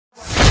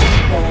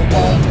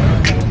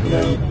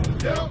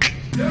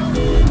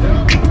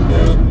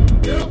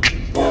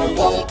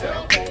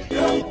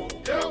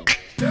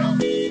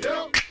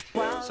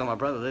my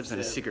brother lives in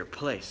a secret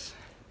place.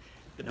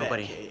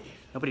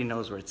 Nobody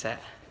knows where it's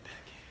at.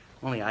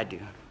 Only I do.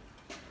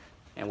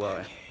 And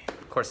well,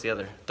 of course the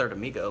other third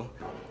amigo,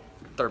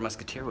 third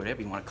musketeer, whatever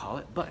you want to call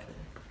it, but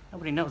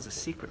nobody knows the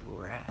secret where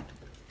we're at.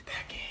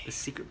 The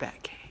secret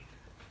bat cave.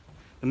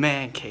 The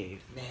man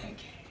cave.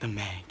 The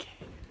man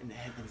cave. In the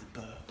heavens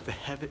above. The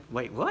heaven,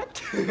 wait, what?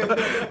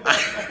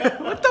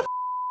 What the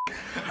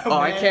Oh,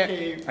 I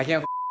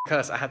can't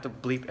cuss. I have to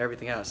bleep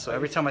everything out. So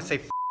every time I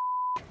say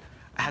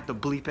I have to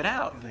bleep it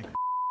out.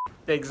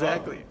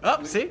 Exactly.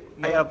 Oh, see?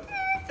 No.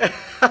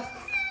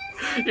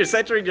 You're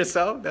censoring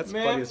yourself? That's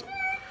funny as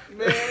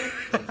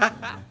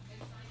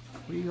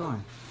Where you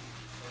going?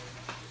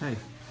 Hey,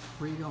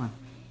 where you going?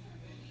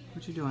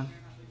 What you doing?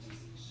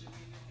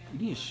 You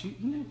need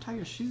to tie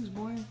your shoes,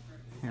 boy.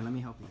 Here, let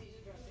me help you.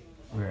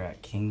 We're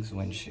at King's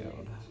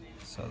Windshield.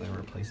 So they're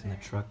replacing the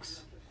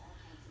truck's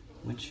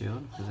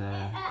windshield. There's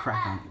a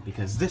crack on it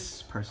because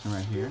this person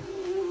right here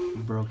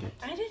broke it.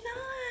 I did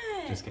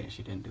not. Just kidding,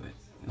 she didn't do it.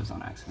 It was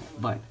on accident.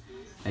 But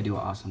they do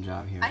an awesome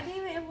job here. I didn't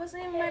even, it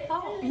wasn't even my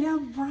fault. Yeah,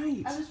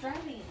 right. I was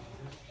driving.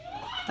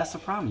 That's the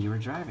problem, you were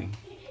driving.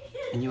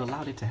 And you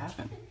allowed it to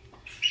happen.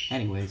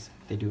 Anyways,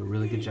 they do a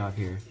really good job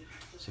here.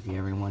 So if you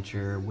ever want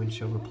your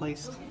windshield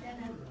replaced,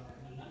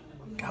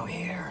 go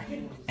here.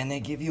 And they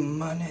give you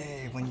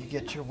money when you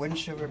get your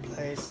windshield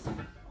replaced.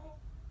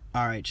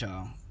 Alright,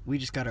 y'all. We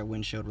just got our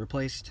windshield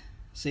replaced.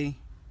 See?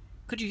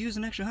 Could you use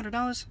an extra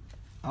 $100?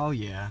 Oh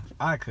yeah,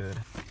 I could.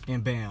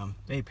 And bam,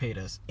 they paid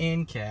us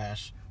in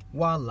cash.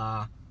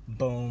 Voila.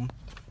 Boom.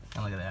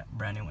 And look at that,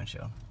 brand new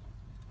windshield.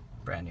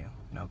 Brand new.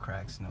 No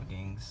cracks, no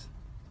dings.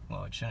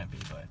 Well, it shouldn't be,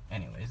 but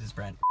anyways, it's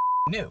brand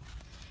new.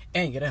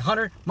 And you get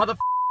 $100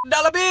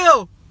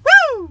 bill!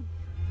 Woo!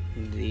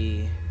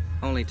 The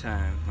only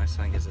time my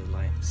son gets his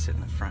light is sit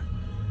in the front.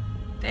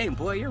 Dang,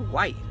 boy, you're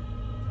white.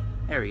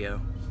 There we go.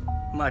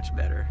 Much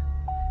better.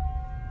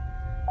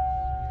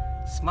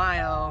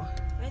 Smile.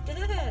 I did.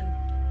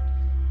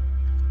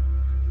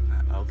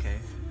 Okay.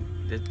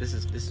 This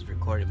is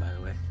recorded, by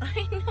the way.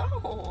 I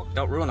know.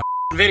 Don't ruin the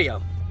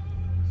video.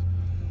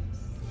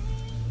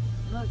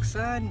 Look,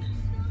 son.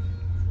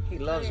 He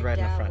loves right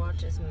in the front.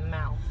 Watch his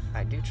mouth.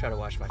 I do try to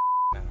wash my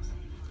mouth.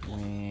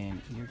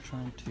 When you're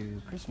trying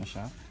to Christmas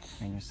shop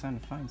and your son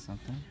finds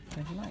something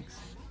that he likes.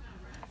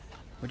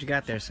 What you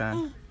got there,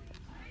 son?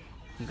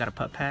 You got a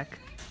pup pack?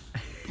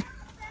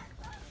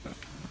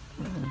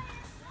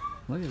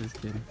 Look at this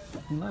kid.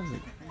 He loves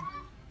it.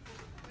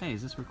 Hey,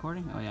 is this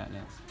recording? Oh yeah, it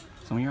is.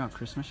 So when you're out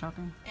Christmas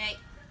shopping, Hey.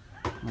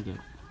 look at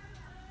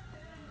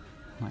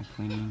my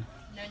cleaning.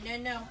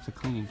 No. It's a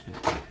cleaning kit.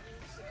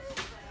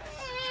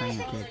 Train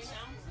your kids.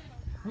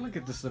 Look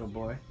at this little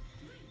boy.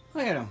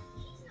 Look at him.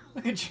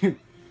 Look at you.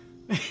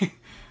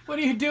 What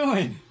are you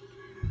doing?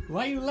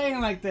 Why are you laying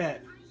like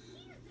that?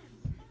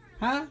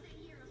 Huh?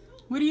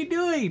 What are you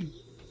doing?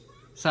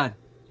 Son.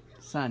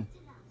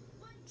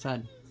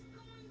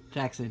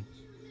 Jackson.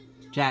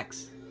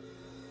 Jax.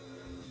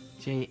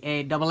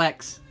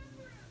 J-A-X-X.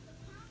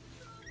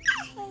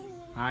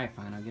 Alright,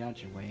 fine, I'll get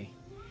out your way.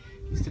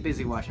 He's too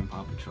busy watching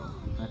Paw Patrol.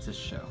 That's his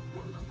show.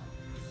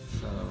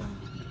 So,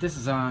 if this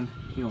is on,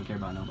 he don't care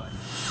about nobody.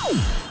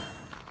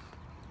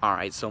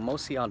 Alright, so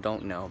most of y'all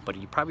don't know, but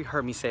you probably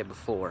heard me say it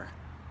before.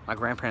 My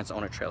grandparents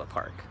own a trailer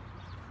park.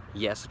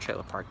 Yes, a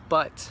trailer park,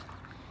 but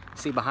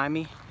see behind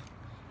me?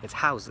 It's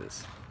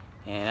houses.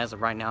 And as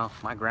of right now,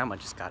 my grandma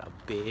just got a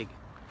big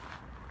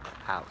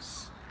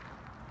house.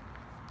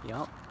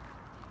 Yup.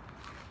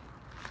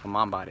 My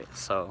mom bought it,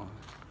 so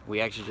we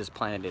actually just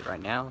planted it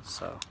right now,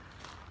 so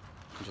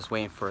I'm just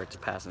waiting for it to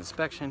pass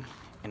inspection,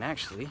 and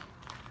actually,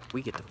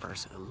 we get the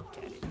first look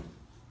at it.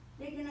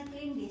 They're gonna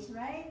clean this,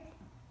 right?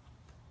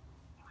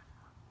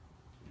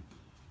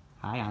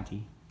 Hi,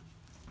 Auntie.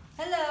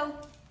 Hello.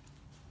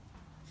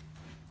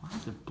 Why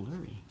is it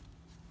blurry?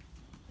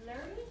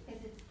 Blurry?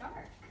 Because it's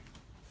dark.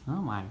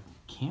 Oh, my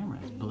camera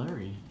is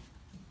blurry.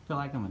 I feel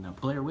like I'm in the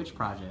Blair Witch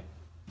Project.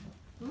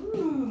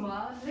 Ooh,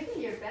 Mom, look at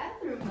your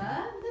bathroom,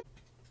 Mom.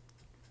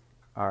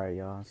 Alright,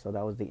 y'all, so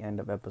that was the end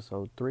of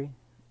episode 3.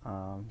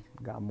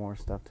 Got more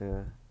stuff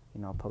to,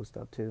 post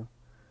up too.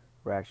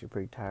 We're actually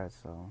pretty tired,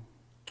 so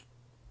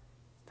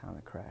it's time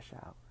to crash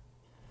out.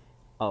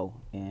 Oh,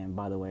 and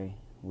by the way,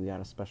 we got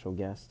a special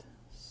guest,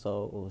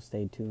 so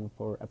stay tuned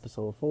for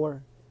episode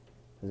 4.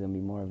 There's gonna be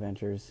more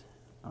adventures.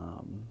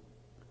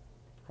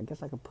 I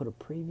guess I could put a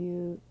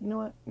preview. You know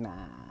what? Nah,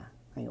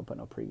 I ain't gonna put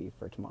no preview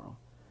for tomorrow.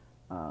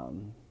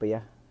 But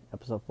yeah,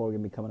 episode 4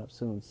 gonna be coming up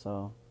soon,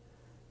 so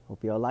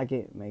hope y'all like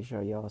it. Make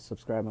sure y'all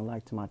subscribe and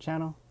like to my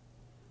channel.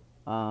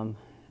 And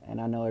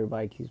I know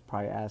everybody keeps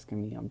probably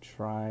asking me, I'm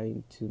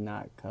trying to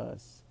not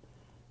cuss,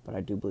 but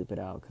I do bleep it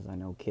out because I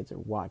know kids are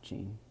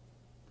watching.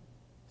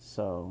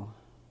 So,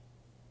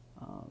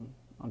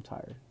 I'm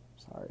tired.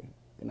 Sorry.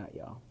 Good night,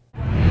 y'all.